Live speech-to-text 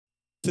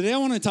Today I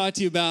want to talk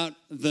to you about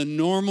the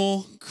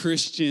normal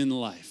Christian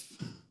life.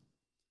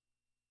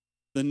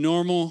 The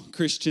normal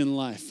Christian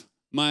life.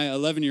 My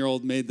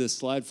 11-year-old made this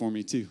slide for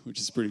me too, which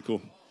is pretty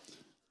cool.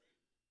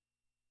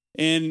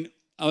 And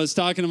I was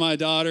talking to my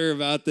daughter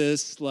about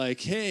this, like,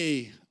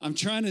 hey, I'm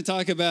trying to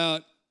talk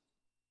about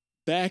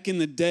back in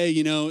the day,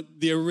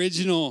 the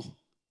original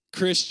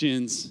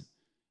Christians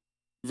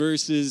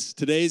versus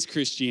today's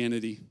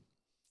Christianity.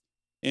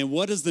 And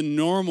what is the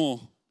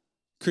normal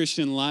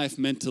Christian life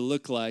meant to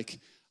look like?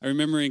 I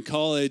remember in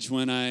college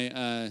when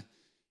I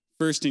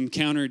first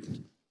encountered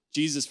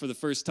Jesus for the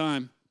first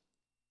time,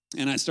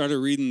 and I started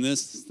reading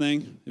this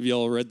thing. Have you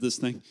all read this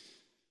thing?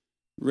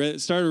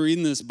 Started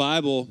reading this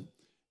Bible,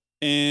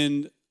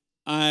 and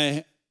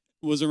I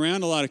was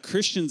around a lot of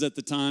Christians at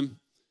the time,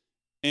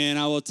 and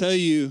I will tell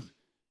you,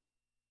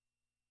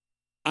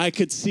 I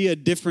could see a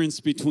difference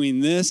between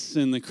this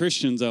and the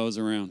Christians I was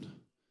around.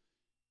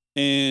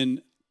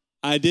 And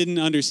I didn't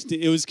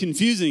understand. It was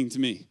confusing to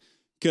me.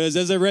 Because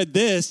as I read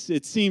this,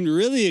 it seemed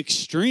really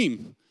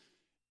extreme.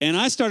 And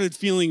I started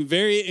feeling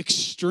very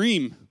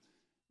extreme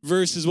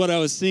versus what I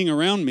was seeing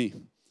around me.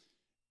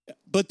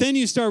 But then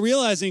you start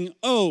realizing,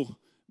 oh,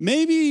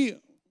 maybe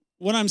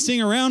what I'm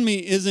seeing around me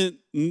isn't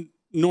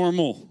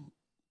normal.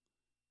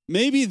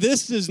 Maybe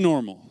this is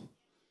normal.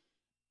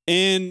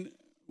 And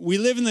we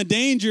live in the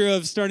danger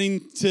of starting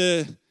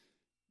to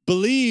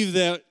believe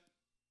that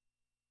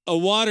a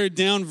watered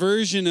down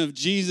version of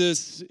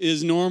Jesus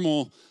is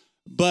normal.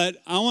 But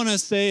I want to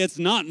say it's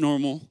not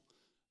normal.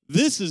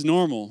 This is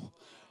normal.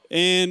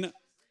 And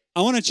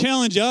I want to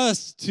challenge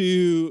us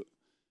to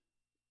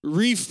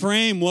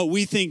reframe what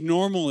we think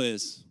normal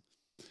is.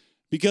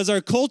 Because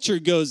our culture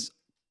goes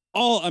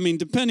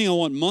depending on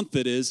what month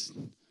it is,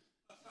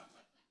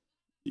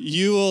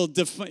 you will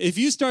if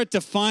you start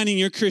defining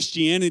your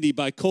Christianity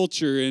by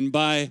culture and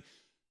by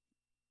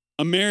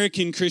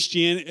American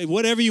Christianity,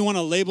 whatever you want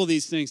to label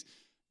these things,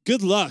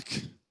 good luck.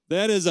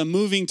 That is a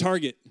moving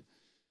target.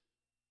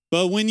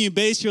 But when you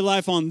base your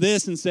life on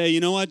this and say, you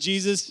know what,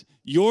 Jesus,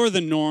 you're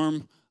the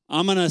norm.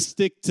 I'm going to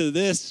stick to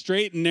this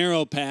straight and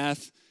narrow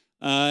path,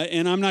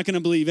 and I'm not going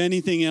to believe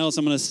anything else.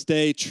 I'm going to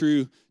stay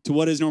true to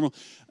what is normal.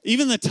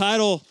 Even the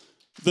title,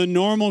 The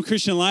Normal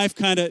Christian Life,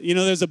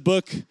 there's a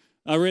book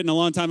written a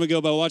long time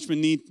ago by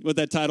Watchman Nee with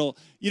that title.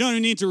 You don't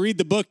even need to read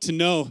the book to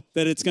know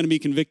that it's going to be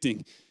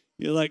convicting.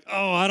 You're like,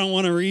 oh, I don't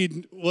want to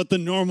read what the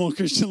normal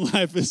Christian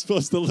life is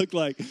supposed to look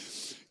like.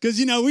 Because,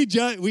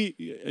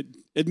 we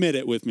admit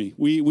it with me.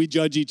 We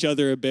judge each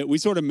other a bit. We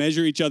sort of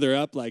measure each other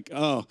up like,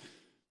 oh,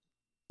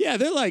 yeah,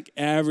 they're like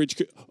average.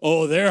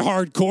 Oh, they're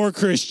hardcore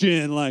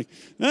Christian. Like,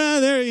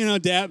 they're,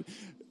 dab.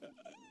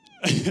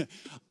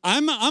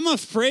 I'm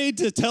afraid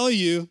to tell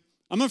you,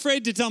 I'm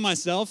afraid to tell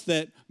myself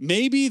that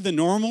maybe the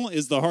normal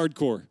is the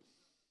hardcore.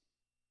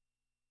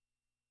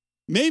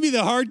 Maybe the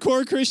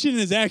hardcore Christian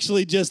is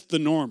actually just the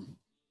norm.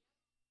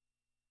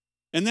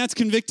 And that's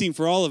convicting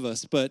for all of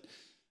us. But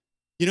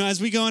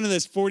as we go into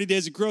this 40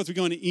 days of growth, we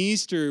go into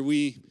Easter,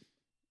 we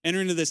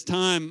enter into this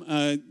time,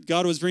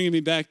 God was bringing me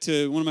back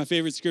to one of my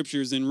favorite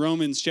scriptures in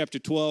Romans chapter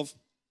 12.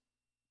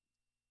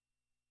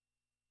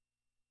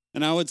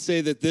 And I would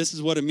say that this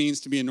is what it means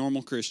to be a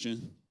normal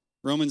Christian.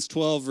 Romans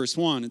 12, verse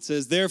 1, it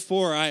says,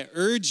 "Therefore I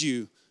urge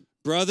you,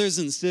 brothers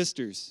and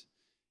sisters,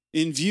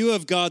 in view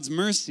of God's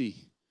mercy,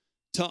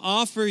 to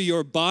offer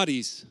your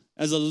bodies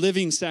as a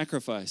living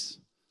sacrifice,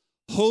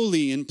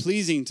 holy and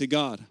pleasing to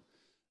God.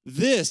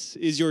 This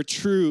is your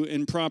true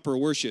and proper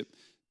worship.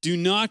 Do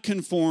not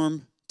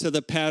conform to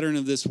the pattern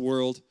of this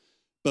world,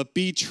 but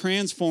be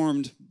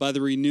transformed by the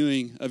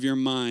renewing of your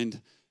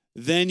mind.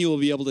 Then you will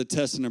be able to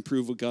test and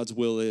approve what God's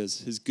will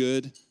is, his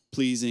good,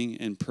 pleasing,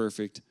 and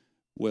perfect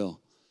will."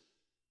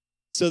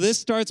 So this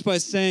starts by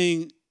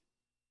saying,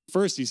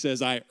 first he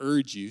says, I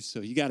urge you.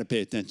 So you got to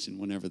pay attention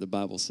whenever the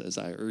Bible says,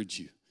 I urge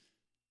you.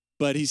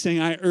 But he's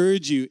saying, I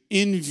urge you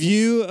in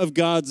view of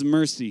God's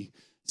mercy.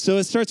 So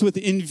it starts with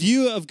in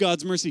view of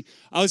God's mercy.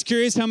 I was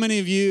curious how many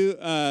of you,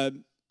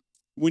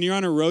 when you're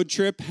on a road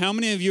trip, how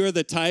many of you are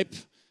the type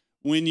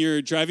when you're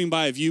driving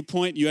by a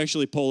viewpoint, you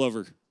actually pull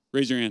over?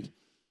 Raise your hand.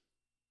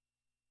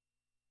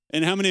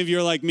 And how many of you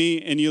are like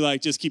me and you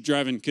just keep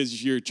driving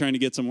because you're trying to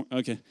get somewhere?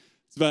 Okay.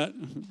 It's about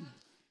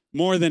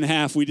more than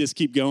half. We just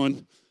keep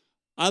going.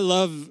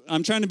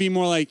 I'm trying to be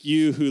more like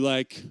you who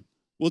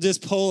will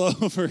just pull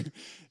over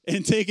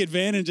and take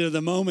advantage of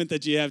the moment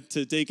that you have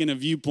to take in a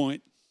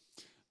viewpoint.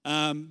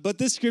 But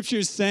this scripture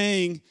is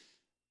saying,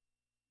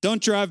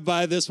 don't drive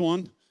by this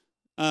one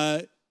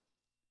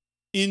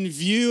in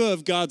view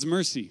of God's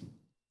mercy.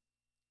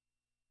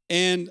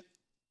 And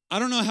I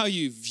don't know how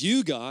you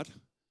view God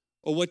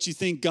or what you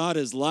think God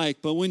is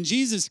like, but when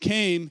Jesus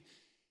came,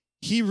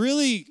 he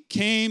really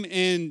came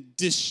and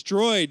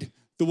destroyed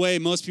the way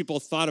most people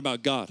thought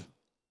about God.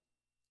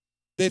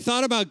 They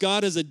thought about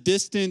God as a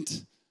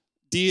distant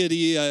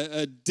deity,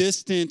 a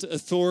distant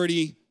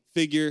authority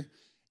figure.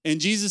 And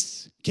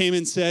Jesus came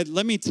and said,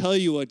 let me tell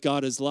you what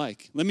God is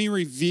like. Let me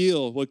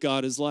reveal what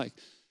God is like.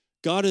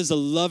 God is a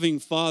loving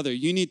Father.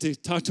 You need to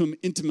talk to him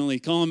intimately.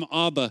 Call him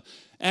Abba.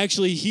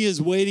 Actually, he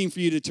is waiting for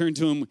you to turn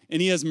to him,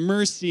 and he has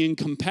mercy and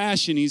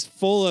compassion. He's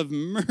full of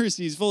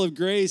mercy. He's full of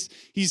grace.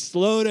 He's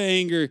slow to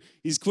anger.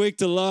 He's quick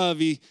to love.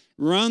 He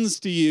runs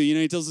to you. You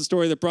know, he tells the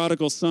story of the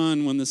prodigal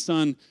son. When the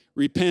son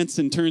repents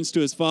and turns to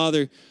his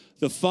father,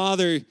 the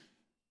father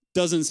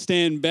doesn't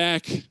stand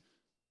back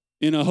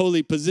in a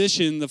holy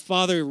position. The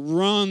father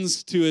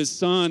runs to his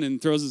son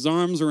and throws his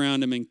arms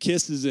around him and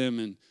kisses him.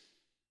 And,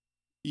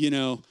 you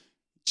know,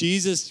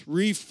 Jesus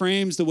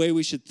reframes the way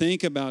we should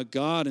think about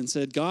God and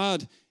said,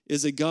 God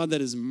is a God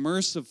that is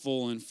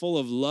merciful and full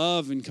of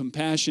love and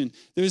compassion.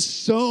 There's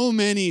so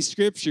many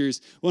scriptures.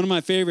 One of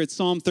my favorites,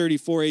 Psalm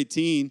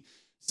 34:18,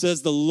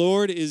 says, the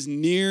Lord is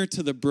near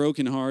to the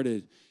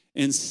brokenhearted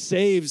and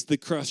saves the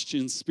crushed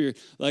in spirit.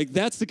 Like,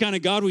 that's the kind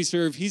of God we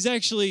serve. He's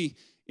actually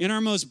in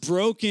our most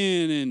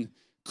broken and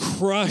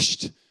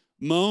crushed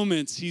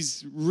moments.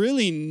 He's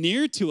really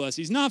near to us.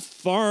 He's not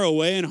far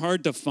away and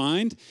hard to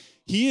find.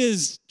 He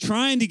is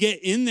trying to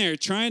get in there,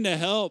 trying to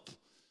help,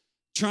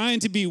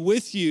 trying to be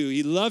with you.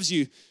 He loves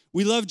you.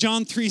 We love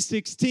John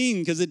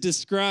 3:16 because it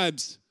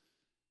describes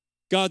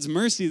God's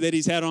mercy that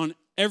he's had on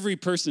every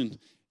person.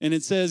 And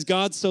it says,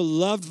 God so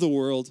loved the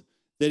world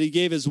that he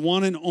gave his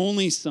one and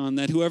only son,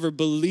 that whoever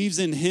believes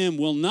in him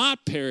will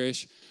not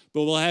perish,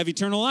 but will have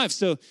eternal life.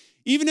 So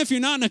even if you're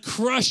not in a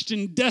crushed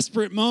and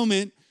desperate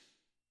moment,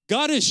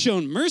 God has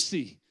shown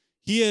mercy.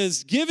 He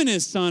has given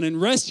his son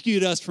and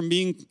rescued us from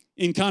being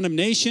in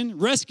condemnation,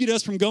 rescued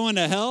us from going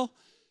to hell,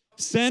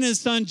 sent his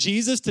son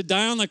Jesus to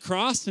die on the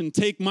cross and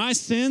take my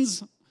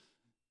sins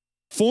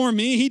for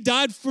me. He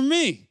died for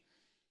me.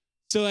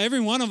 So every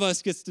one of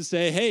us gets to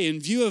say, hey, in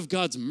view of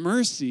God's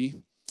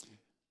mercy,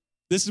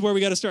 this is where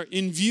we got to start.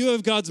 In view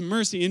of God's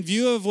mercy, in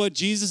view of what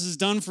Jesus has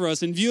done for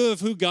us, in view of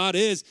who God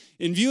is,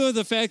 in view of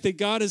the fact that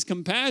God is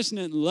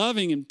compassionate and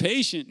loving and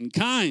patient and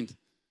kind,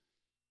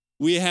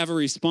 we have a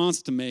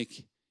response to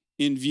make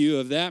in view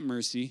of that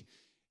mercy.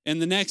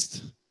 And the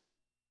next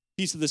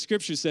piece of the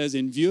scripture says,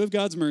 in view of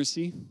God's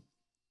mercy,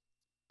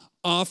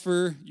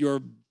 offer your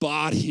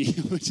body,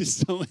 which is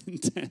so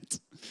intense.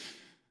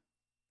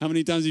 How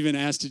many times have you been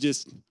asked to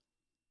just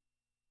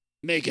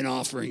make an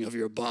offering of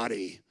your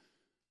body?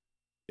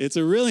 It's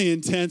a really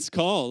intense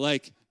call.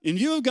 Like, in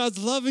view of God's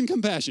love and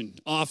compassion,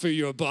 offer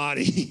your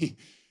body.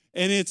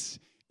 And it's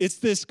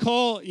this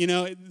call, you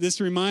know, this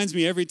reminds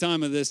me every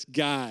time of this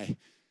guy.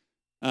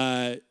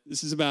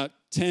 This is about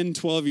 10,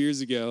 12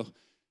 years ago,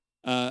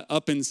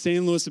 up in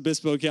San Luis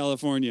Obispo,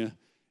 California.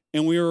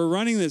 And we were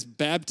running this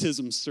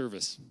baptism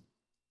service.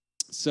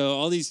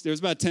 So there's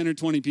about 10 or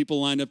 20 people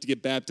lined up to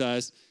get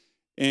baptized.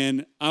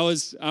 And I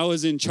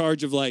was in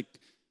charge of like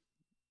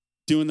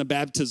doing the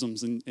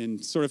baptisms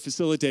and sort of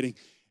facilitating.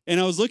 And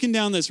I was looking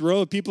down this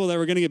row of people that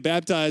were going to get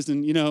baptized,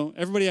 and, you know,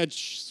 everybody had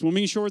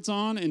swimming shorts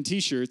on and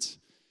T-shirts.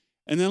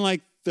 And then,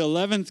 like, the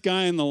 11th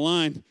guy in the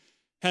line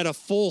had a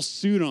full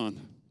suit on.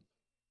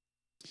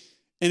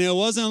 And it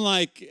wasn't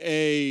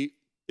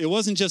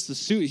just the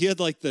suit. He had,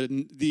 like,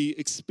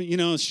 the you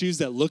know, shoes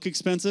that look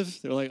expensive.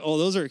 They're like, oh,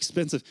 those are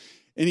expensive.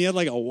 And he had,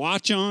 like, a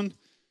watch on.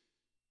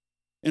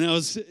 And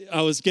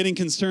I was getting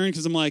concerned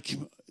because I'm like,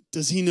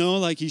 does he know,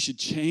 like, he should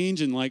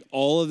change and, like,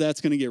 all of that's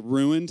going to get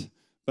ruined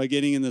by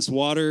getting in this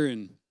water?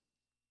 And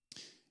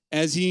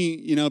as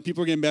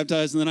people were getting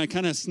baptized, and then I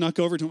kind of snuck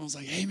over to him. I was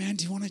like, hey, man,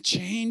 do you want to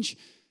change?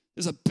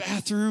 There's a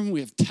bathroom. We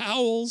have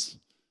towels,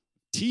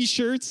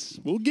 T-shirts.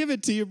 We'll give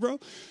it to you, bro.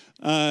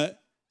 And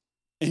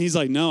he's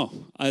like, no,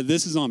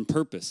 this is on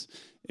purpose.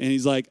 And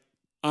he's like,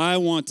 I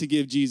want to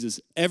give Jesus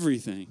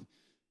everything.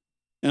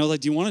 And I was like,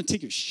 do you want to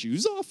take your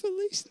shoes off at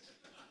least?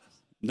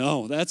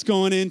 No, that's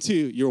going into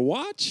your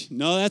watch.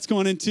 No, that's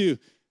going into.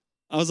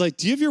 I was like,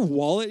 do you have your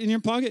wallet in your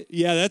pocket?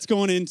 Yeah, that's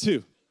going in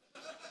too.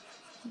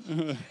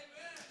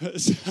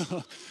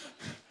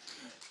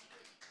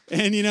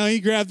 And, you know,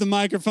 he grabbed the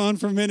microphone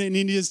for a minute and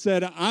he just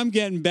said, I'm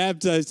getting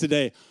baptized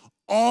today.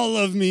 All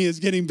of me is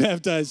getting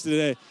baptized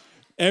today.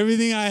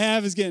 Everything I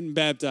have is getting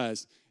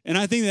baptized. And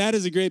I think that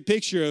is a great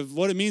picture of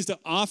what it means to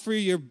offer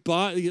your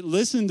body.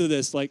 Listen to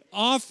this, like,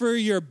 offer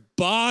your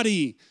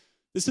body.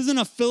 This isn't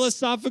a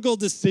philosophical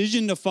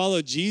decision to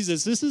follow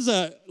Jesus. This is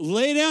a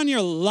lay down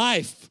your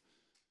life.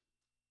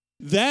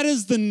 That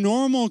is the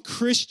normal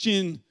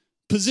Christian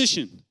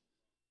position.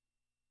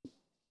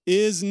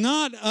 Is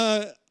not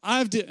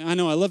I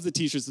know I love the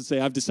t-shirts that say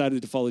I've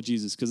decided to follow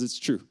Jesus because it's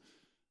true.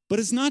 But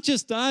it's not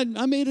just I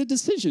made a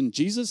decision.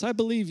 Jesus, I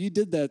believe you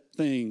did that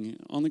thing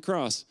on the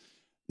cross.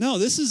 No,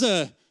 this is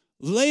a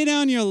lay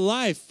down your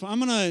life. I'm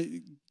going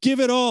to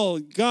give it all.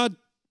 God,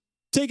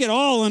 take it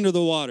all under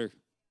the water.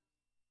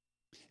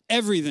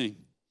 Everything.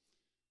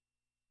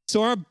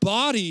 So our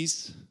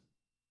bodies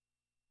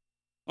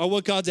are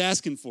what God's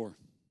asking for.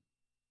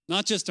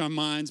 Not just our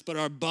minds, but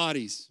our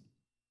bodies.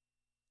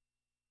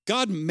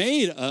 God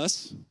made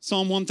us.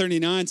 Psalm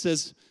 139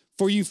 says,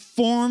 for you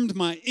formed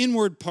my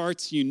inward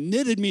parts. You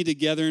knitted me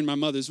together in my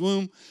mother's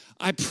womb.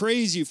 I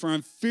praise you, for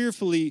I'm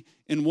fearfully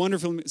and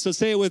wonderfully. So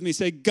say it with me.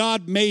 Say,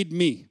 God made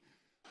me.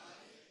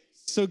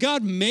 So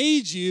God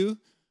made you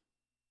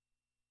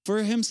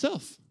for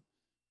himself.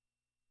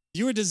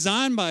 You were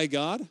designed by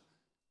God,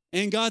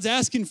 and God's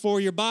asking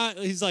for your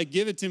body. He's like,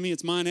 give it to me.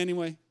 It's mine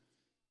anyway.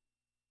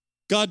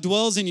 God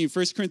dwells in you.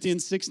 1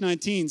 Corinthians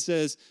 6:19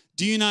 says,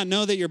 do you not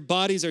know that your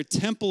bodies are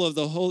temples of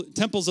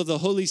the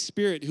Holy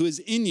Spirit who is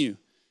in you,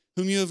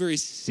 whom you have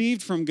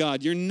received from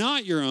God? You're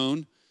not your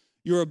own.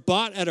 You are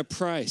bought at a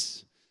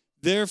price.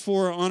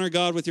 Therefore, honor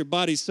God with your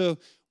body. So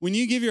when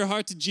you give your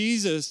heart to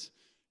Jesus,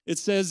 it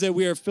says that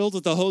we are filled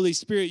with the Holy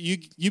Spirit.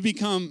 You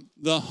become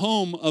the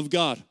home of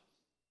God.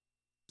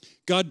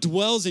 God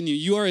dwells in you.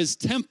 You are his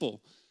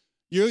temple.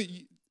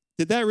 Did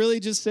that really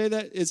just say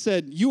that? It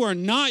said, you are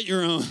not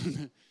your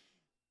own.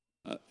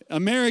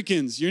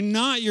 Americans, you're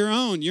not your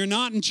own. You're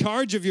not in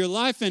charge of your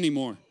life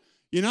anymore.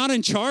 You're not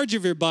in charge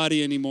of your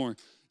body anymore.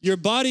 Your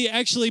body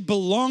actually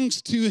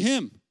belongs to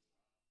him.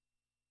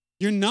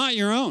 You're not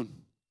your own.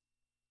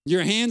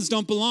 Your hands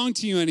don't belong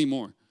to you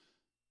anymore.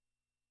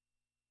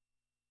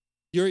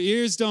 Your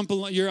ears don't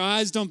belong, your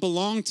eyes don't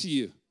belong to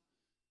you.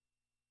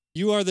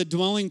 You are the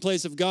dwelling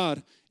place of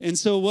God. And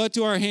so what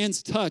do our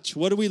hands touch?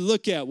 What do we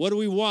look at? What do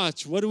we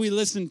watch? What do we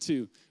listen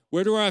to?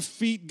 Where do our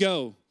feet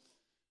go?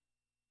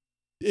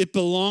 It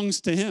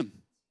belongs to him.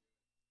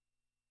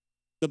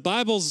 The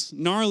Bible's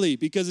gnarly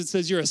because it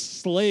says you're a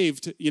slave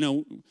to,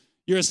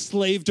 you're a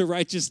slave to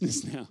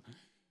righteousness now.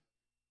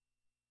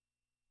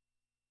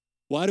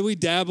 Why do we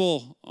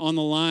dabble on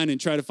the line and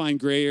try to find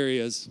gray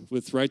areas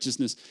with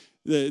righteousness?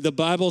 The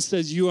Bible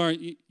says you're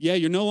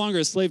no longer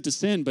a slave to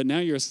sin, but now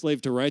you're a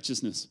slave to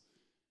righteousness.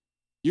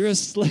 You're a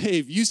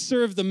slave. You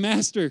serve the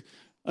master,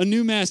 a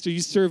new master.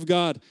 You serve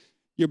God.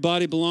 Your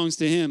body belongs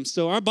to him.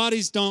 So our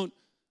bodies don't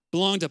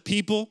belong to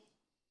people.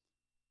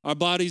 Our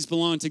bodies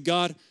belong to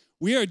God.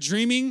 We are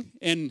dreaming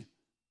and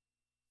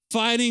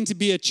fighting to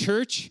be a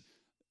church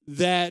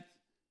that,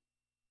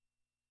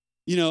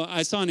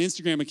 I saw an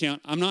Instagram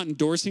account. I'm not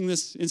endorsing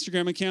this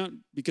Instagram account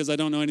because I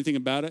don't know anything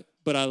about it,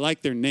 but I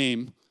like their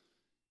name.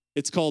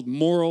 It's called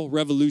Moral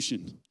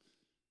Revolution.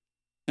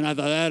 And I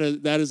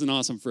thought that is an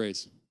awesome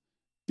phrase.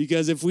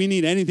 Because if we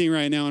need anything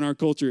right now in our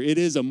culture, it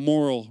is a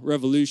moral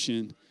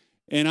revolution.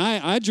 And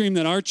I dream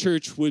that our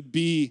church would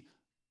be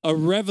a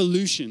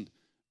revolution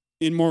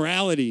in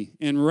morality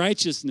and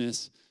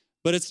righteousness.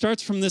 But it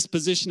starts from this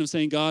position of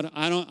saying, God,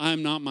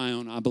 I'm not my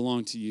own. I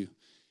belong to you.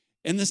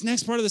 And this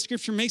next part of the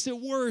scripture makes it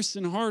worse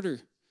and harder.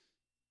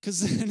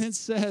 Because then it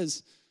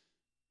says,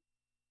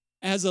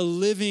 as a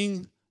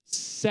living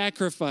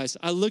sacrifice.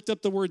 I looked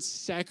up the word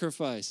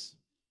sacrifice.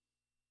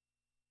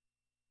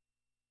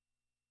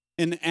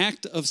 An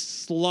act of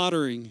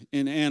slaughtering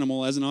an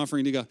animal as an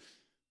offering to God.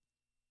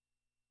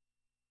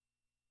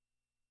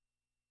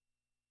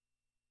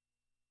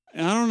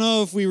 And I don't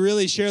know if we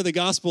really share the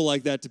gospel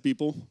like that to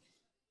people.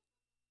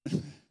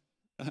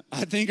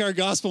 I think our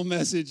gospel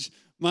message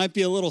might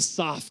be a little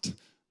soft.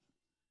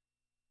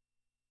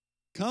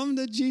 Come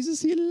to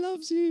Jesus, he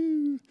loves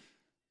you.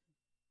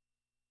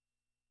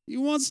 He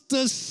wants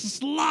to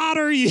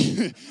slaughter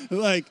you.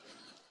 Like,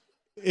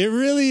 it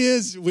really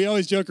is. We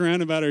always joke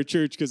around about our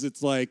church because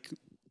it's like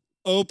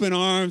open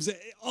arms.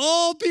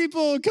 All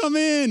people come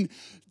in,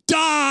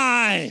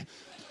 die.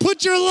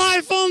 Put your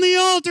life on the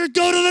altar.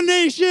 Go to the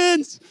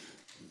nations.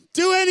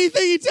 Do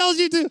anything he tells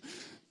you to.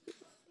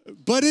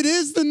 But it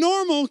is the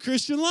normal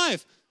Christian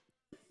life.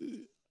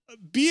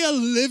 Be a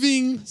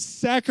living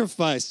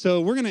sacrifice.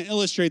 So we're going to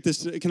illustrate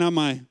this. Can I have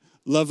my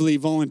lovely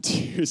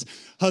volunteers,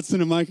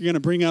 Hudson and Mike, are going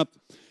to bring up.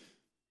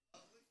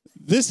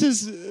 This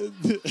is,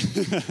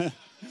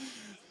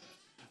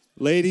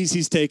 ladies,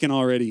 he's taken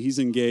already. He's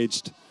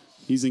engaged.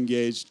 He's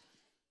engaged.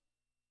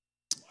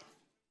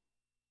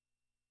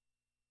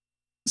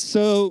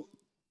 So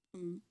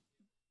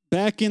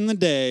back in the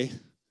day,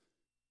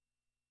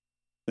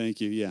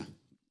 thank you, yeah.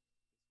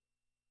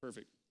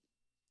 Perfect.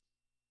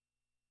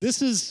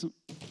 This is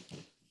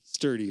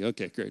sturdy.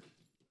 Okay, great.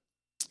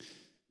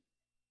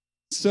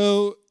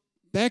 So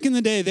back in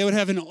the day, they would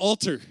have an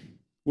altar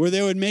where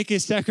they would make a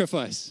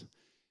sacrifice.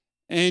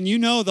 And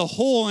the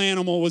whole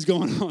animal was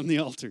going on the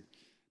altar,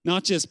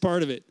 not just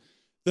part of it.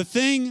 The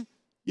thing,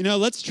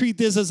 let's treat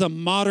this as a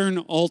modern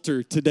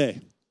altar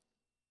today.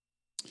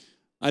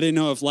 I didn't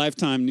know if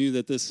Lifetime knew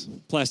that this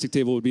plastic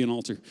table would be an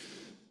altar.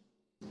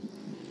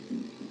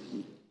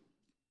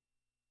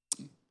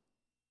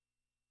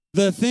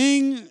 The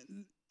thing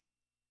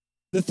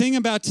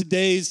about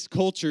today's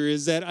culture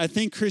is that I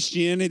think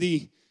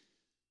Christianity,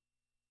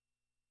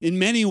 in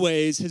many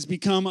ways, has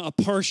become a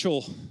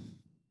partial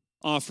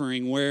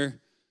offering where,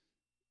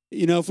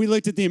 if we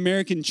looked at the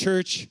American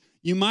church,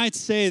 you might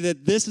say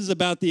that this is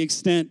about the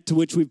extent to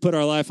which we put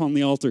our life on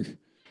the altar.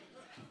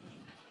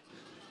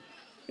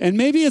 And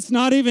maybe it's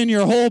not even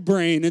your whole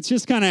brain. It's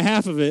just kind of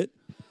half of it.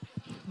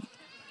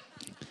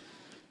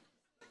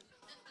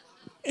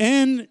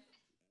 And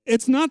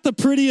it's not the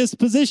prettiest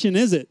position,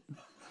 is it?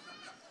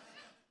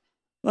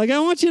 Like, I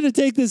want you to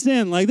take this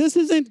in. Like, this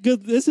isn't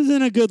good. This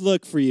isn't a good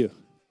look for you.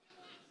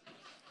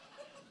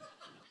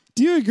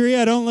 Do you agree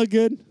I don't look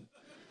good?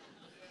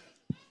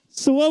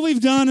 So what we've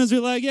done is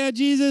we're like, yeah,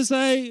 Jesus,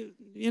 I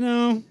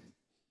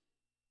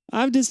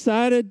I've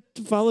decided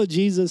to follow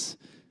Jesus.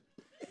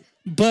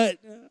 But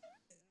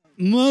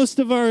most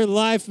of our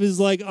life is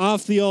like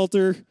off the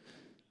altar.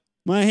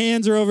 My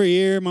hands are over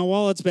here. My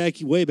wallet's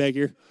way back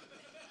here.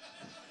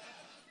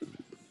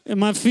 And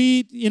my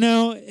feet,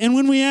 and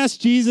when we ask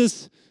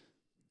Jesus,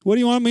 what do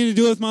you want me to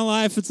do with my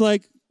life? It's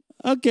like,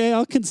 okay,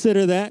 I'll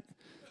consider that.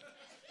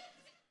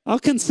 I'll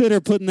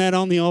consider putting that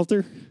on the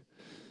altar.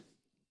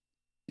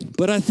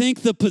 But I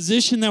think the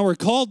position that we're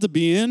called to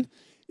be in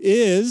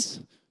is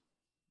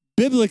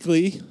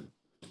biblically,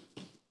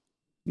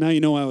 now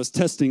you know I was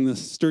testing the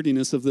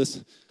sturdiness of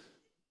this,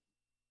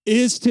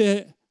 is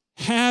to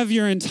have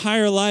your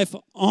entire life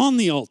on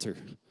the altar.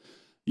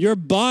 Your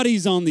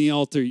body's on the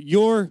altar.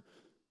 Your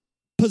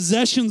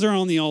possessions are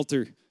on the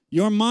altar.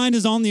 Your mind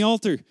is on the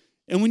altar.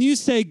 And when you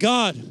say,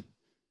 God,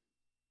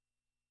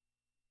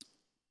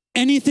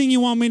 anything you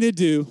want me to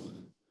do,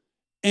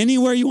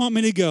 anywhere you want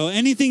me to go,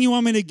 anything you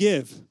want me to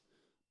give,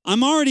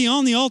 I'm already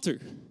on the altar.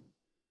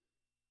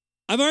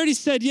 I've already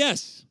said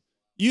yes.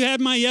 You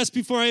had my yes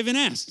before I even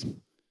asked.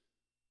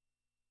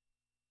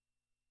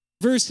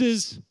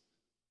 Versus,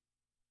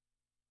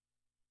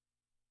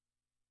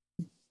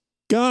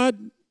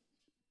 God,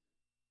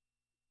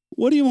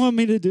 what do you want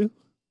me to do?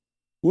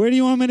 Where do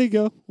you want me to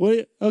go?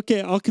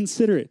 Okay, I'll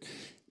consider it.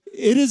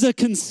 It is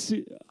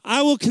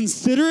I will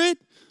consider it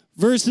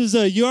versus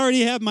you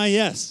already have my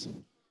yes.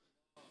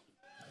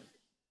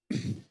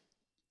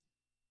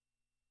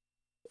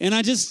 And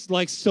I just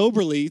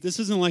soberly, this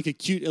isn't like a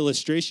cute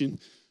illustration.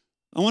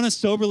 I want to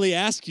soberly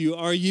ask you,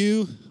 are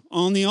you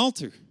on the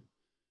altar?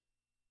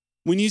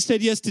 When you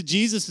said yes to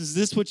Jesus, is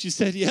this what you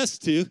said yes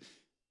to?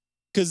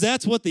 Because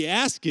that's what the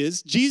ask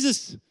is.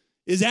 Jesus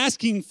is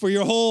asking for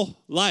your whole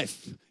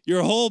life,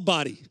 your whole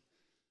body,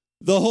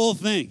 the whole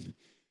thing.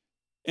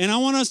 And I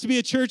want us to be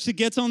a church that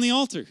gets on the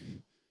altar.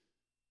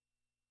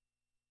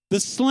 The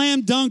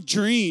slam dunk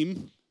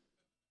dream,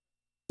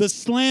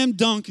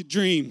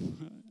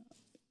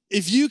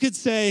 if you could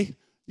say,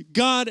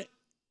 God,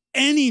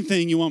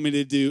 anything you want me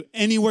to do,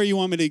 anywhere you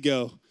want me to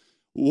go,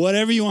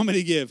 whatever you want me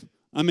to give,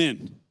 I'm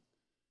in.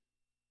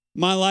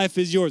 My life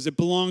is yours. It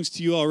belongs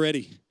to you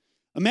already.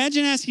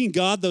 Imagine asking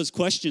God those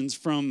questions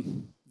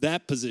from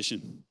that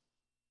position.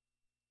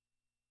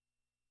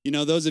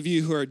 Those of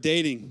you who are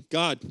dating,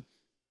 God,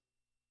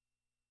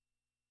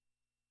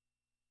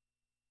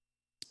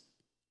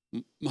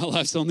 my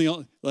life's on the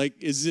altar.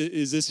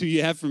 Is this who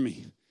you have for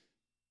me?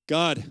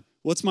 God,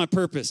 what's my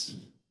purpose?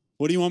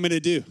 What do you want me to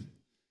do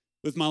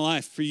with my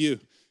life for you?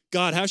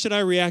 God, how should I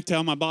react to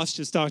how my boss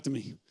just talked to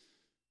me?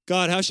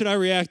 God, how should I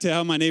react to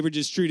how my neighbor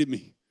just treated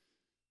me?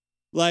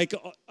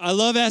 I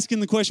love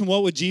asking the question,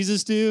 what would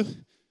Jesus do?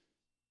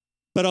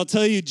 But I'll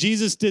tell you,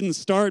 Jesus didn't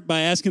start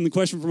by asking the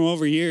question from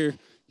over here.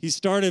 He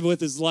started with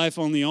his life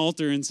on the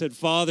altar and said,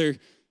 Father,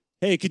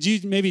 hey, could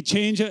you maybe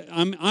change it?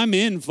 I'm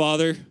in,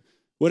 Father,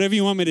 whatever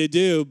you want me to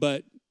do,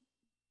 but,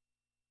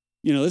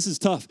 this is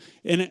tough.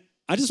 And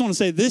I just want to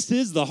say this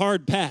is the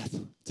hard path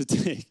to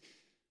take.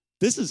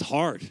 This is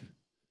hard.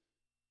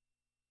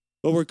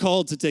 But we're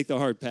called to take the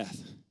hard path.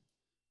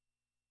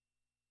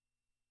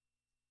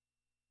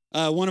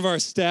 One of our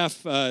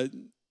staff, I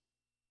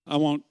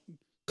won't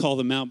call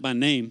them out by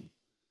name,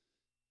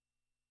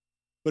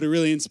 but it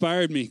really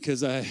inspired me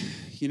because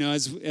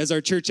as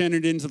our church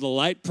entered into the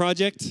Light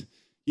Project,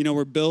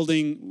 we're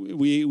building,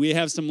 we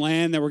have some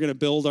land that we're going to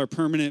build our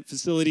permanent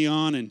facility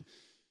on, and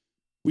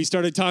we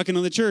started talking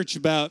to the church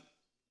about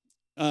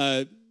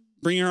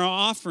bringing our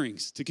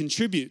offerings to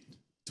contribute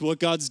to what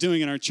God's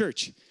doing in our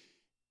church.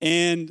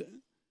 And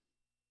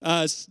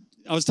I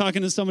was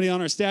talking to somebody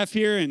on our staff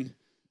here, and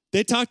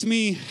they talked to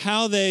me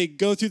how they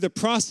go through the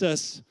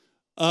process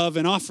of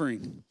an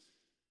offering.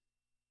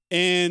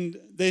 And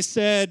they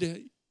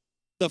said,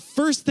 the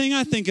first thing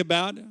I think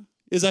about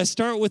is I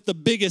start with the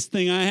biggest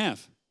thing I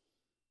have,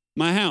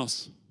 my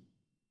house.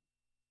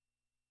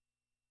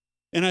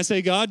 And I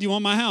say, God, do you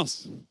want my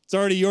house? It's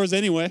already yours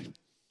anyway.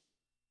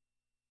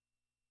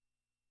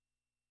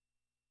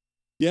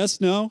 Yes,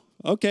 no,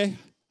 okay.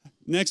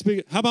 Next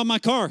big, how about my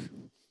car?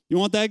 You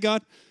want that,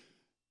 God?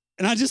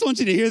 And I just want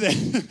you to hear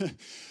that.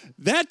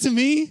 That to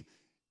me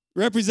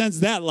represents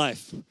that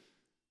life.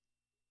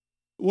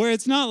 Where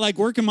it's not like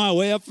working my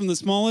way up from the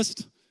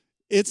smallest.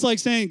 It's like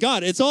saying,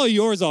 God, it's all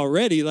yours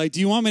already. Do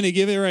you want me to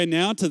give it right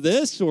now to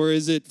this? Or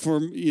is it for,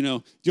 do you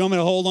want me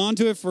to hold on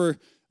to it for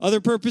other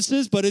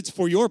purposes? But it's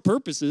for your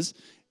purposes.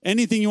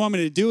 Anything you want me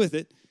to do with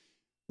it.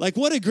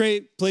 What a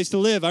great place to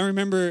live. I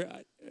remember,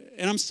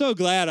 and I'm so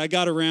glad I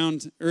got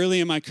around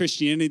early in my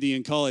Christianity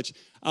in college.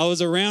 I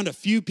was around a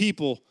few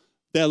people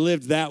that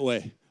lived that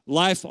way.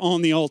 Life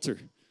on the altar.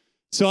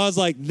 So I was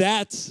like,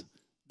 that's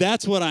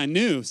what I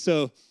knew.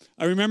 So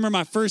I remember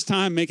my first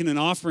time making an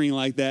offering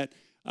like that.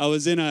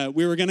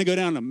 We were going to go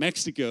down to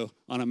Mexico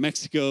on a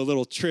Mexico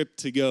little trip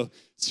to go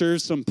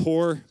serve some of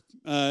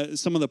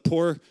the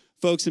poor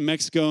folks in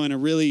Mexico in a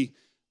really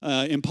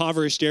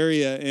impoverished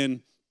area.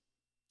 And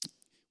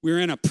we were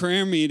in a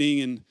prayer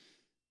meeting,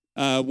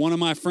 and one of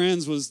my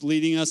friends was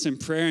leading us in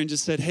prayer and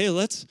just said, hey,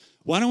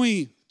 why don't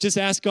we just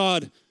ask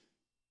God,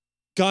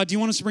 God, do you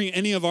want us to bring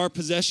any of our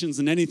possessions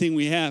and anything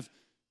we have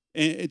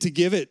and to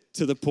give it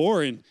to the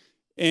poor?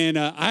 And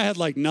I had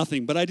like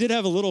nothing, but I did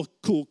have a little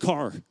cool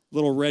car,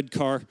 little red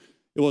car.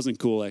 It wasn't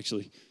cool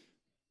actually,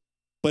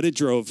 but it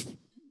drove,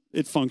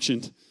 it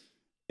functioned.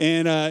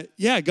 And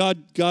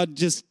God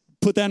just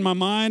put that in my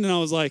mind, and I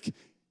was like,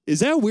 is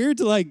that weird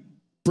to like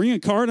bring a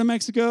car to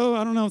Mexico?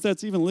 I don't know if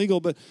that's even legal,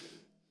 but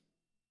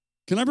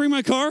can I bring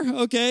my car?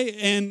 Okay.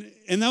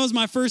 And that was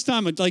my first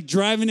time like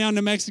driving down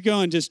to Mexico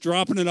and just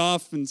dropping it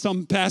off. And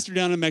some pastor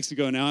down in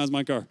Mexico now has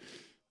my car.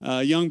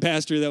 A young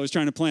pastor that was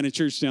trying to plant a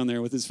church down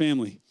there with his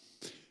family.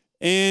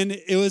 And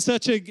it was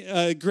such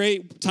a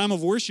great time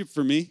of worship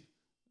for me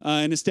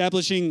and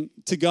establishing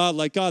to God,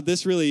 like, God,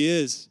 this really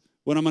is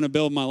what I'm going to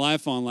build my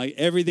life on. Like,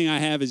 everything I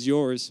have is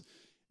yours.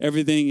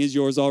 Everything is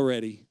yours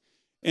already.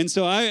 And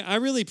so I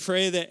really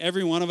pray that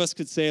every one of us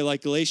could say,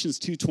 like Galatians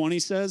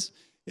 2:20 says,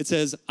 it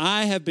says,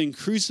 I have been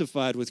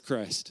crucified with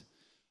Christ.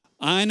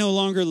 I no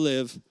longer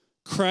live.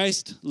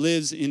 Christ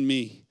lives in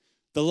me.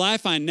 The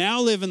life I now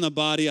live in the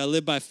body, I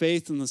live by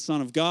faith in the Son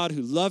of God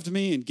who loved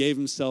me and gave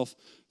himself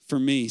for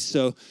me.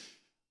 So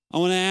I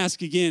want to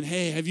ask again,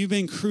 hey, have you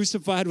been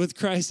crucified with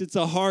Christ? It's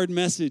a hard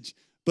message,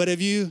 but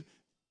have you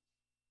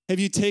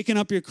taken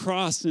up your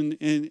cross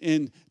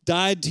and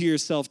died to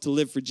yourself to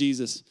live for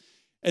Jesus?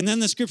 And then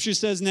the scripture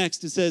says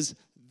next, it says,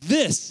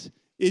 this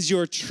is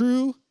your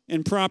true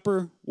and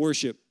proper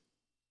worship.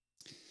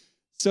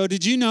 So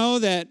did you know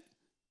that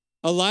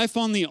a life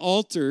on the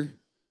altar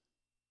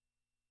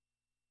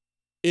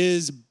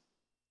is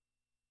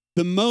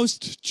the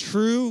most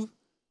true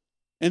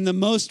and the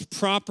most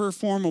proper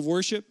form of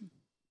worship?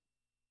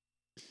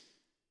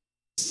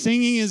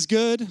 Singing is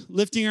good.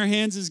 Lifting our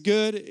hands is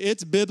good.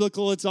 It's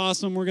biblical. It's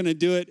awesome. We're going to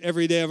do it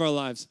every day of our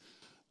lives.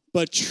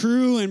 But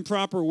true and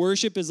proper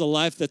worship is a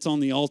life that's on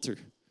the altar.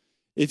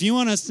 If you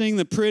want to sing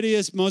the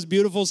prettiest, most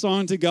beautiful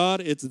song to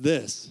God, it's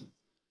this.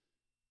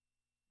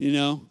 You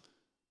know,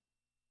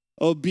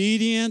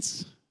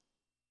 obedience,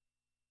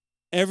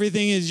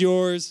 everything is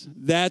yours.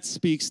 That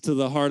speaks to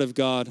the heart of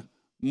God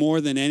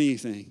more than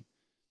anything.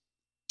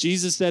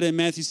 Jesus said in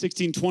Matthew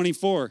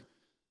 16:24,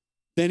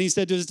 then he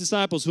said to his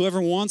disciples, whoever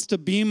wants to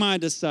be my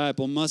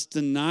disciple must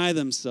deny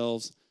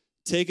themselves,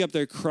 take up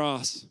their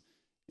cross,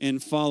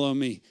 and follow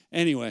me.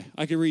 Anyway,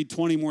 I could read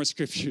 20 more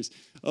scriptures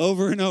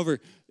over and over.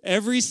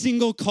 Every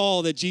single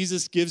call that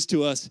Jesus gives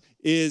to us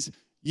is,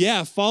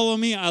 yeah, follow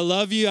me. I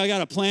love you. I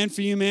got a plan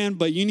for you, man,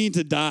 but you need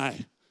to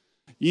die.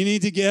 You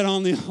need to get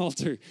on the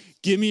altar.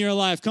 Give me your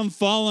life. Come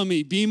follow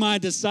me. Be my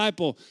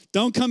disciple.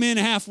 Don't come in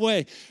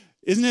halfway.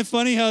 Isn't it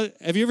funny how,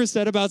 have you ever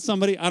said about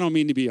somebody, I don't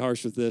mean to be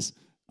harsh with this.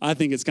 I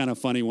think it's kind of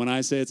funny when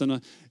I say it.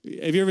 Have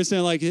you ever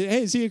said like,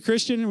 hey, is he a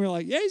Christian? And we're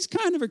like, yeah, he's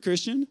kind of a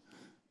Christian.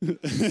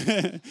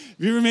 Have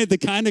you ever made the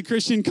kind of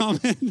Christian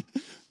comment?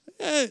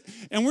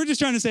 And we're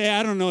just trying to say,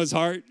 I don't know his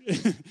heart.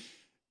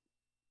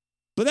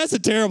 But that's a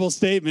terrible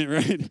statement,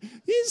 right?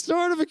 He's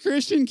sort of a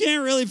Christian,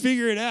 can't really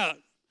figure it out.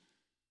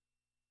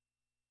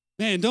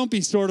 Man, don't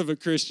be sort of a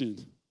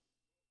Christian.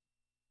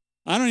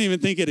 I don't even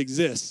think it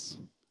exists.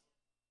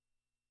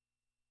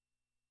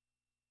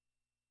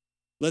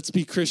 Let's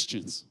be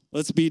Christians.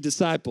 Let's be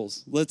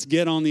disciples. Let's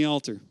get on the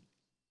altar.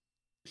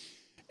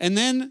 And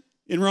then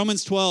in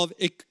Romans 12,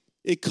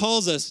 it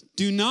calls us,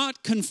 do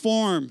not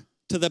conform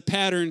to the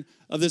pattern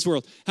of this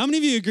world. How many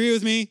of you agree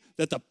with me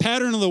that the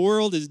pattern of the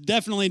world is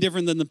definitely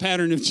different than the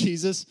pattern of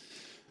Jesus?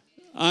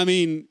 I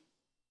mean,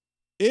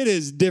 it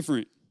is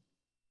different.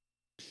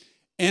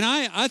 And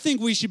I think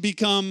we should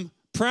become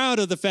proud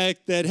of the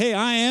fact that, hey,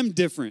 I am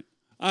different.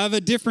 I have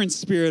a different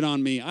spirit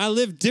on me. I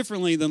live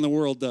differently than the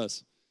world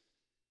does.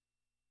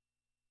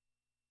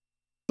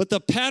 But the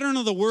pattern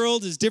of the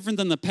world is different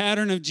than the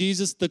pattern of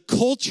Jesus. The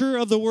culture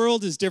of the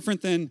world is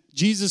different than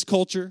Jesus'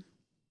 culture.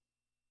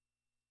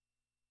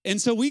 And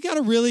so we got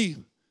to really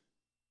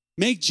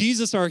make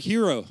Jesus our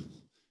hero.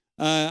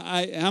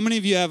 How many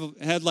of you have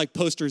had like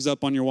posters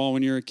up on your wall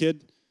when you were a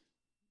kid?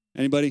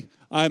 Anybody?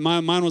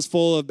 Mine was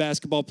full of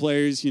basketball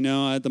players. You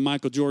know, I had the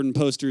Michael Jordan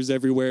posters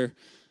everywhere.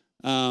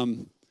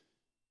 And,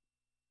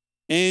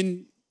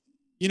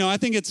 you know, I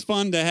think it's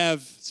fun to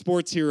have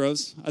sports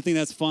heroes. I think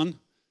that's fun.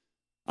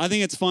 I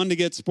think it's fun to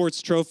get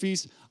sports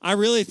trophies. I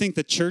really think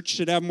the church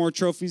should have more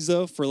trophies,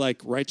 though, for,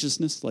 like,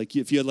 righteousness. Like,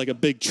 if you had, like, a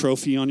big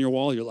trophy on your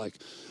wall, you're like,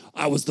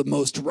 I was the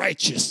most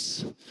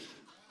righteous.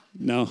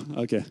 No?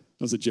 Okay. That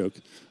was a joke.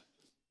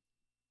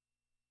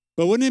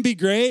 But wouldn't it be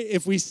great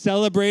if we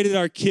celebrated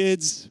our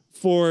kids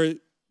for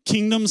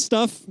kingdom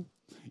stuff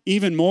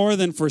even more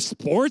than for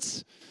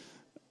sports?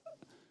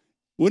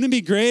 Wouldn't it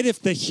be great if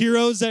the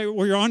heroes that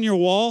were on your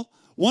wall,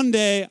 one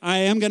day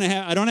I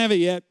don't have it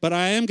yet, but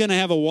I am going to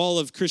have a wall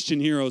of Christian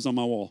heroes on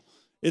my wall.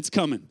 It's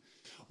coming.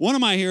 One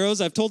of my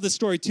heroes, I've told this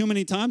story too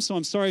many times, so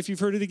I'm sorry if you've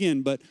heard it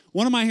again, but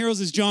one of my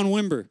heroes is John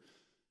Wimber.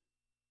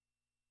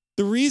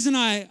 The reason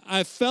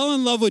I fell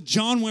in love with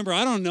John Wimber,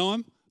 I don't know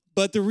him,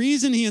 but the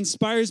reason he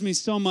inspires me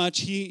so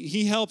much,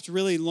 he helped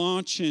really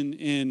launch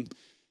and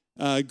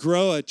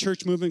grow a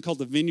church movement called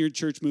the Vineyard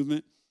Church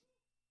Movement.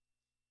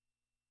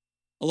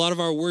 A lot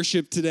of our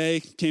worship today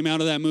came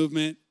out of that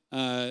movement.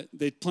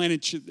 They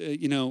planted,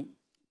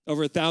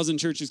 over 1,000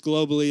 churches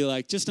globally,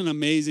 like just an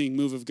amazing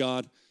move of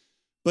God.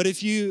 But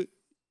if you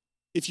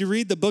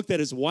read the book that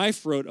his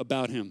wife wrote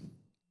about him,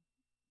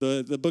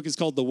 the book is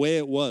called The Way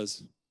It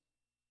Was.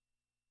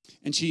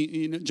 And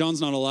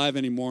John's not alive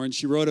anymore, and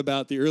she wrote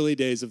about the early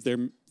days of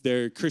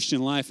their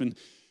Christian life. And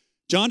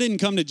John didn't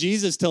come to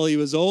Jesus till he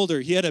was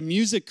older. He had a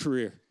music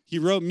career. He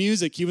wrote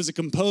music. He was a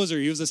composer.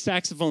 He was a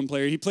saxophone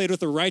player. He played with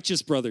the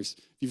Righteous Brothers,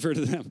 if you've heard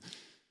of them.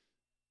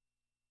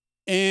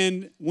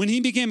 And when he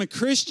became a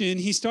Christian,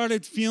 he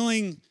started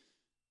feeling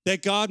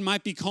that God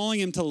might be calling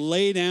him to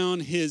lay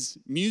down his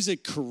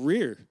music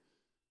career.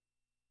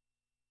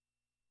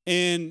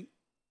 And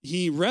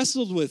he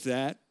wrestled with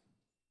that.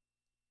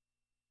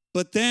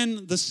 But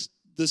then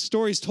the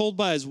story's told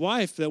by his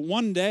wife that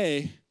one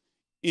day,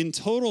 in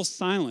total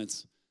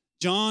silence,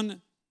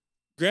 John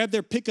grabbed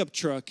their pickup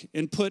truck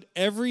and put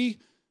every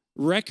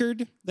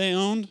record they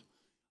owned,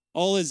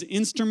 all his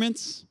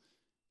instruments,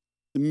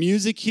 the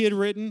music he had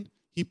written,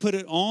 he put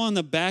it all on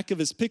the back of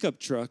his pickup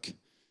truck,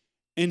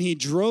 and he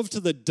drove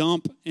to the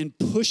dump and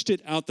pushed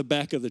it out the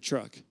back of the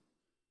truck.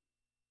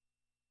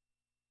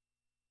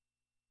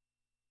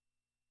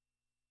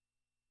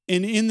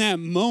 And in that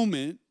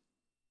moment,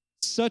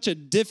 such a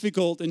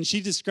difficult, and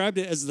she described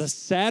it as the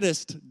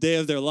saddest day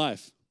of their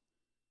life,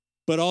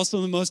 but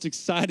also the most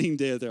exciting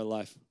day of their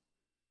life.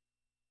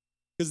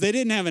 Because they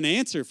didn't have an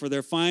answer for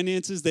their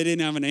finances. They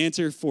didn't have an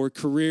answer for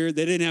career.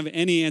 They didn't have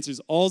any answers.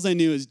 All they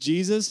knew is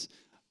Jesus.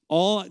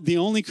 The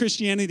only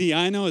Christianity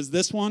I know is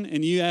this one,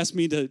 and you asked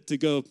me to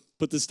go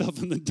put the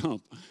stuff in the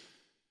dump.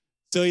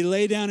 So he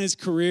laid down his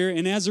career,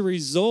 and as a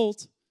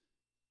result,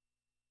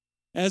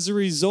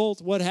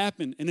 what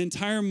happened? An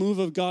entire move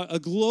of God, a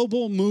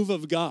global move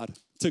of God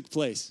took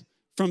place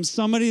from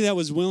somebody that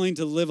was willing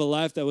to live a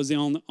life that was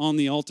on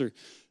the altar.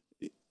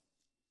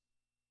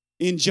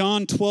 In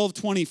John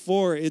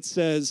 12:24, it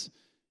says,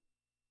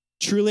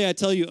 "Truly I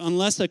tell you,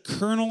 unless a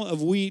kernel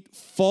of wheat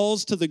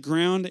falls to the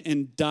ground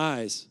and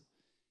dies,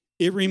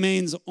 it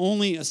remains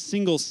only a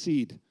single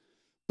seed.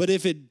 But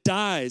if it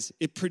dies,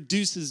 it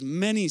produces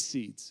many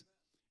seeds.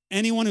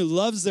 Anyone who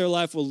loves their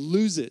life will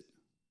lose it.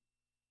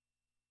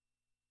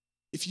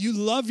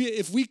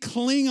 If we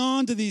cling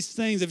on to these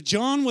things, if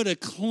John would have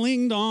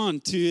clinged on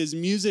to his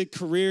music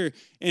career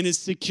and his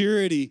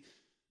security,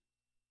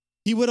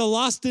 he would have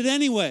lost it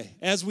anyway,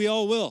 as we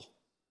all will.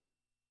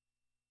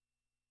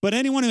 But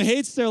anyone who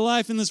hates their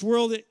life in this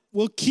world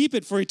will keep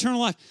it for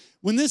eternal life."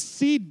 When this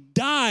seed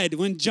died,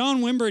 when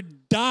John Wimber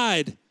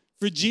died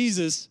for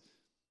Jesus,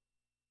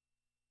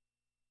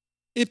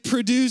 it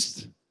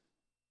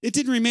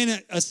didn't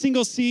remain a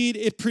single seed,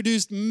 it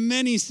produced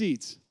many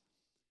seeds.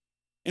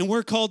 And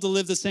we're called to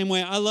live the same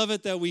way. I love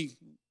it that we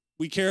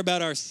care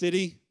about our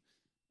city.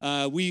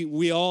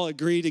 We all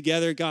agree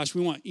together, gosh,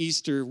 we want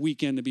Easter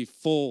weekend to be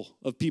full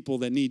of people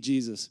that need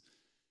Jesus.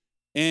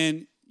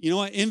 And you know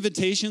what?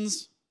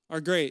 Invitations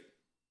are great.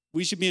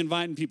 We should be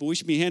inviting people. We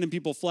should be handing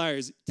people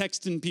flyers,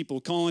 texting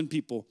people, calling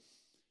people.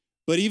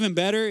 But even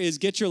better is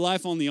get your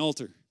life on the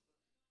altar.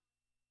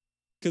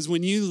 Because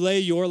when you lay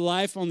your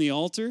life on the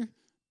altar,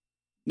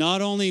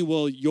 not only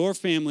will your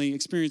family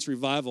experience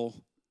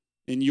revival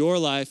and your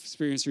life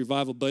experience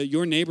revival, but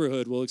your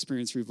neighborhood will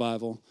experience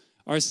revival.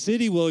 Our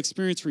city will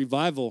experience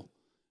revival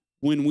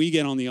when we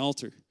get on the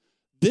altar.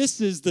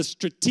 This is the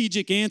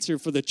strategic answer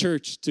for the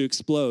church to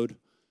explode,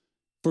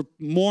 for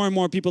more and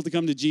more people to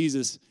come to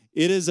Jesus.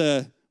 It is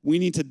we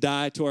need to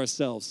die to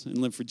ourselves and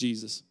live for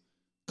Jesus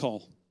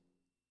call.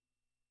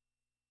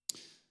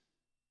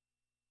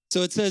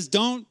 So it says,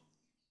 don't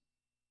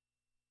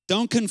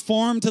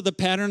conform to the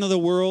pattern of the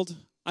world.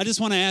 I just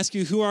want to ask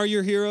you, who are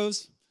your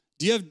heroes?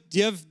 Do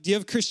you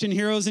have Christian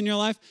heroes in your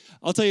life?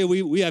 I'll tell you,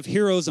 we have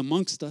heroes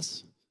amongst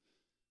us.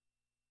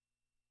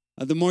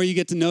 The more you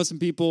get to know some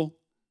people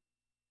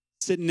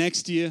sitting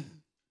next to you,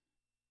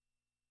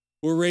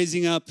 we're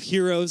raising up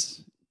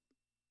heroes.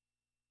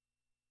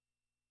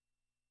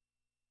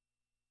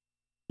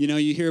 You know,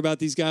 you hear about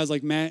these guys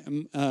like Matt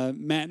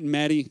and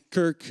Maddie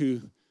Kirk,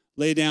 who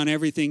lay down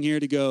everything here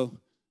to go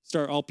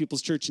start All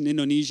People's Church in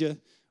Indonesia.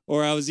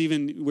 Or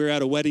we were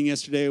at a wedding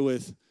yesterday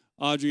with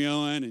Audrey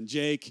Owen and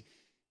Jake,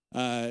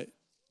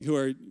 who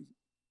are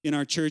in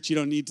our church. You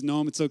don't need to know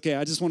them. It's okay.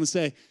 I just want to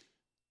say,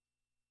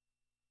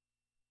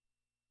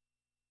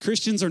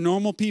 Christians are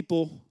normal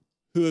people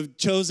who have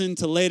chosen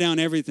to lay down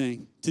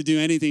everything to do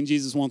anything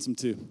Jesus wants them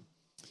to.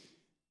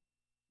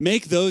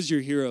 Make those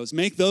your heroes.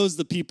 Make those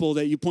the people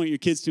that you point your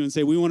kids to and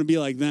say, we want to be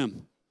like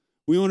them.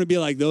 We want to be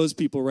like those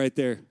people right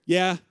there.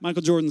 Yeah,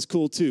 Michael Jordan's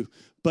cool too.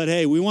 But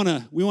hey, we want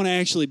to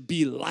actually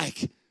be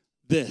like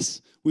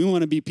this. We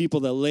want to be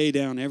people that lay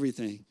down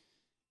everything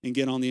and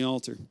get on the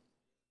altar.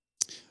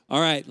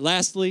 All right,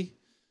 lastly,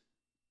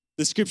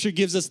 the scripture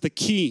gives us the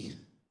key.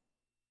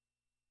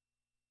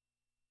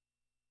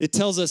 It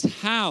tells us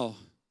how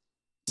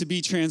to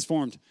be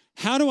transformed.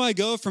 How do I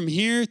go from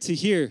here to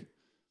here?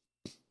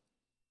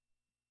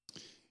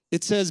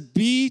 It says,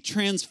 be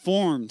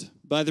transformed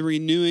by the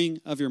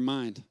renewing of your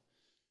mind.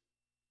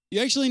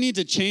 You actually need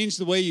to change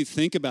the way you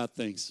think about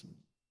things.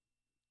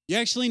 You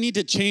actually need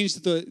to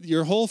change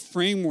your whole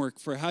framework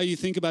for how you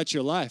think about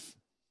your life.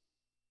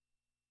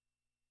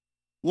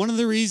 One of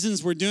the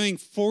reasons we're doing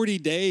 40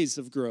 days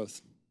of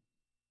growth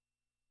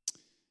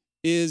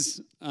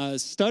is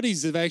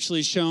studies have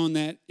actually shown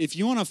that if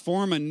you want to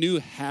form a new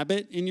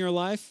habit in your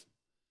life,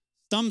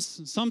 some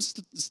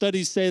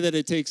studies say that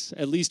it takes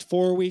at least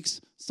 4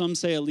 weeks. Some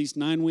say at least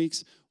 9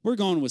 weeks. We're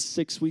going with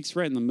 6 weeks,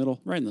 right in the middle,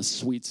 right in the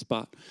sweet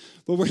spot.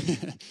 But we're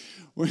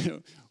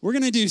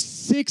going to do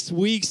 6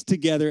 weeks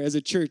together as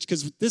a church,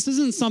 because this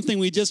isn't something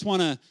we just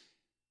want to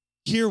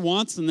hear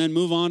once and then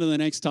move on to the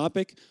next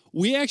topic.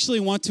 We actually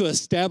want to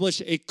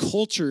establish a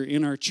culture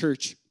in our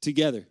church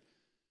together.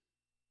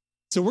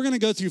 So we're going to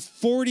go through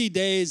 40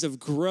 days of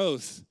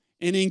growth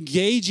and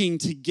engaging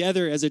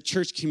together as a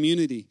church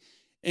community.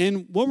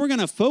 And what we're going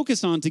to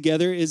focus on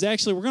together is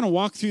actually we're going to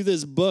walk through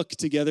this book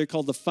together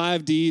called The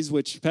 5 Ds,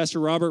 which Pastor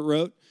Robert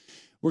wrote.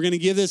 We're going to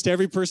give this to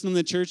every person in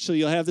the church, so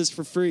you'll have this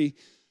for free.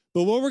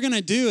 But what we're going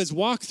to do is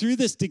walk through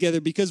this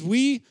together because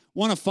we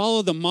want to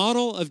follow the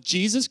model of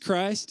Jesus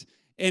Christ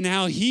and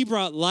how he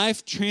brought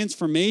life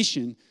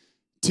transformation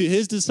to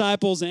his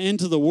disciples and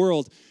to the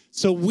world.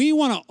 So we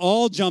want to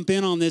all jump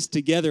in on this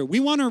together. We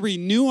want to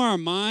renew our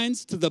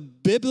minds to the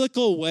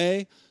biblical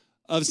way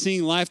of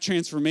seeing life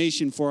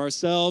transformation for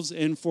ourselves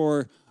and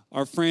for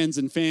our friends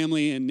and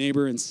family and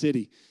neighbor and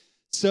city.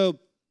 So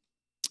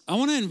I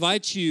want to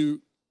invite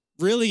you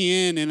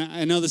really in, and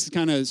I know this is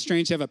kind of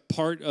strange to have a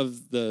part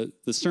of the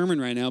sermon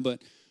right now,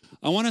 but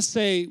I want to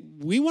say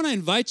we want to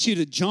invite you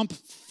to jump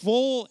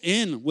full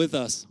in with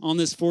us on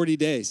this 40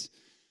 days.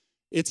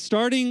 It's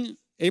starting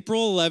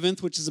April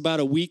 11th, which is about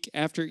a week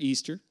after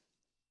Easter.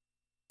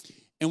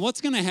 And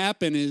what's going to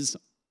happen is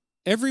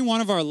every one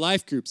of our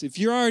life groups, if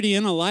you're already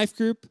in a life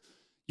group,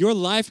 your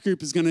life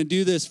group is going to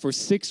do this for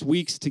 6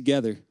 weeks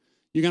together.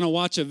 You're going to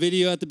watch a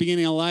video at the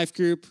beginning of life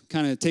group,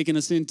 kind of taking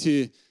us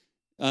into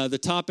the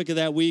topic of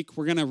that week.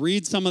 We're going to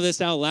read some of this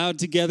out loud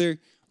together.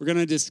 We're going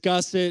to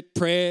discuss it,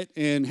 pray it,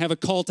 and have a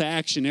call to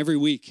action every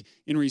week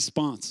in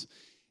response.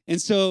 And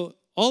so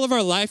all of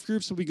our life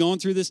groups will be going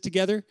through this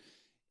together.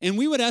 And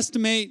we would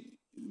estimate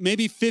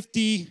maybe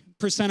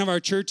 50% of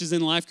our church is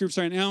in life groups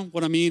right now.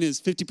 What I mean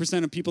is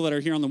 50% of people that are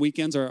here on the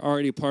weekends are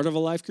already part of a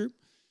life group.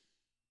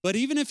 But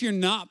even if you're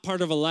not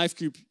part of a life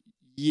group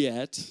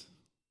yet,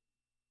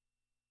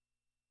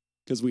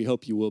 because we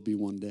hope you will be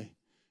one day,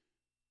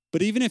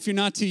 but even if you're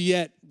not to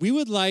yet, we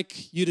would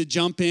like you to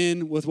jump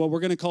in with what we're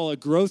going to call a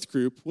growth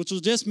group, which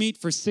will just meet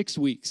for 6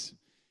 weeks.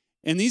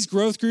 And these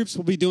growth groups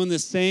will be doing the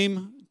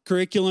same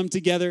curriculum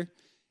together.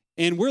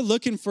 And we're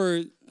looking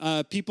for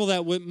people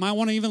that might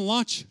want to even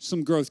launch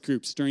some growth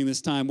groups during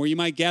this time, where you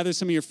might gather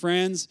some of your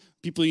friends,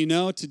 people you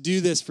know, to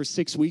do this for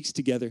 6 weeks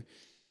together.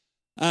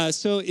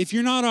 So if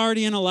you're not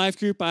already in a life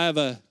group, I have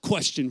a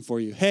question for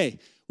you. Hey,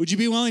 would you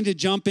be willing to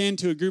jump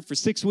into a group for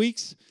 6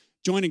 weeks?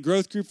 Join a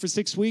growth group for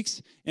 6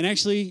 weeks? And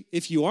actually,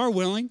 if you are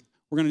willing,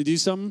 we're going to do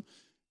something.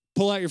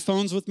 Pull out your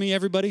phones with me,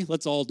 everybody.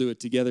 Let's all do it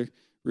together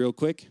real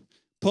quick.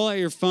 Pull out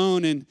your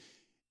phone, and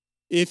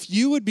if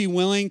you would be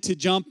willing to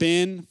jump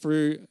in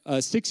for a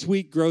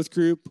 6-week growth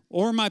group,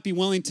 or might be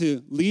willing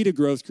to lead a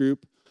growth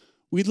group,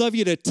 we'd love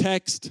you to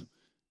text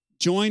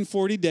join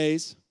 40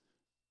 days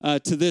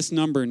to this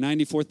number,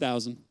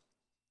 94,000.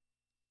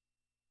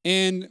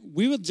 And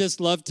we would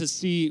just love to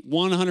see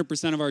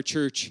 100% of our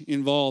church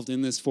involved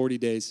in this 40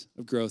 days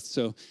of growth.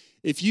 So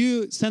if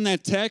you send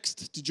that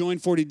text to join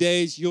 40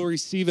 days, you'll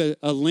receive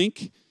a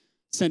link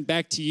sent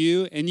back to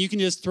you, and you can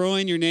just throw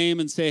in your name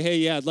and say, hey,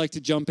 yeah, I'd like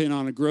to jump in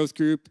on a growth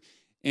group,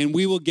 and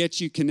we will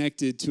get you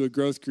connected to a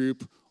growth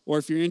group. Or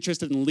if you're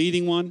interested in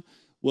leading one,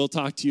 we'll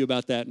talk to you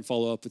about that and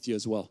follow up with you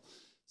as well.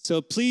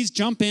 So please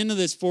jump into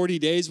this 40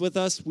 days with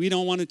us. We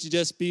don't want it to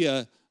just be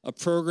a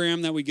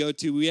program that we go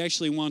to. We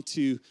actually want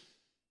to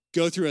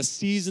go through a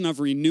season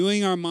of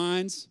renewing our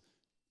minds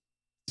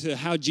to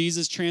how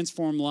Jesus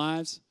transformed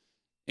lives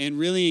and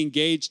really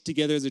engage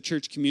together as a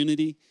church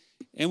community.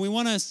 And we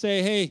want to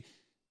say, hey,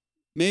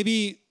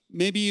 maybe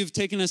you've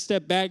taken a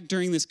step back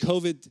during this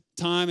COVID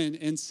time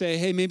and say,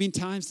 hey, maybe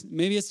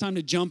it's time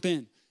to jump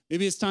in.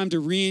 Maybe it's time to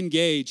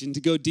re-engage and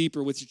to go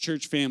deeper with your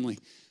church family.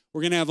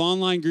 We're going to have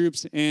online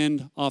groups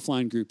and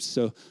offline groups.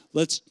 So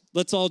let's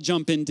all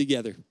jump in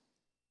together.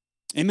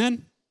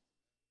 Amen?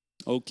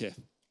 Okay.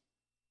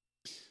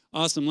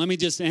 Awesome. Let me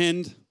just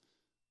end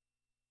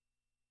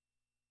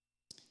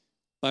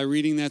by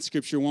reading that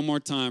scripture one more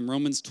time.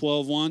 Romans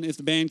 12:1. If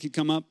the band could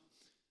come up.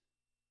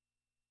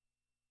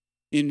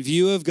 In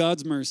view of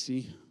God's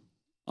mercy,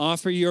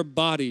 offer your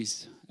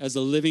bodies as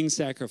a living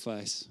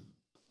sacrifice,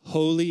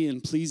 holy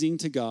and pleasing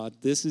to God.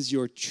 This is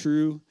your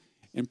true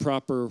and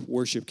proper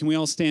worship. Can we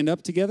all stand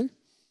up together?